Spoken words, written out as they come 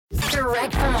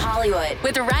Direct from Hollywood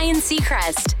with Ryan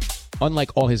Seacrest.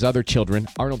 Unlike all his other children,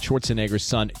 Arnold Schwarzenegger's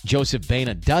son, Joseph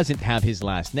Baena, doesn't have his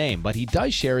last name, but he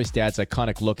does share his dad's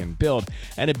iconic look and build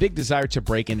and a big desire to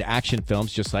break into action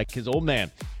films just like his old man,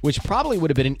 which probably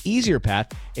would have been an easier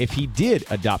path if he did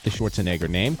adopt the Schwarzenegger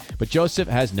name, but Joseph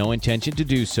has no intention to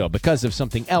do so because of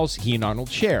something else he and Arnold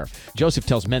share. Joseph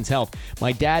tells Men's Health,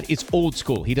 "My dad is old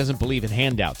school. He doesn't believe in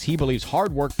handouts. He believes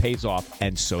hard work pays off,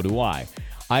 and so do I.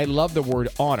 I love the word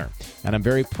honor, and I'm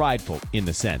very prideful in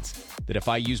the sense that if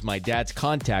I use my dad's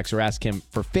contacts or ask him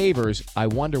for favors, I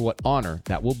wonder what honor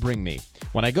that will bring me.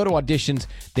 When I go to auditions,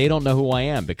 they don't know who I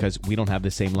am because we don't have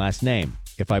the same last name.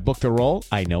 If I book the role,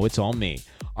 I know it's all me."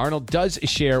 Arnold does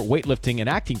share weightlifting and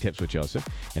acting tips with Joseph,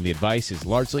 and the advice is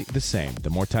largely the same. The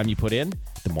more time you put in,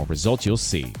 the more results you'll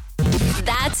see.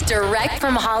 That's direct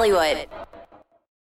from Hollywood.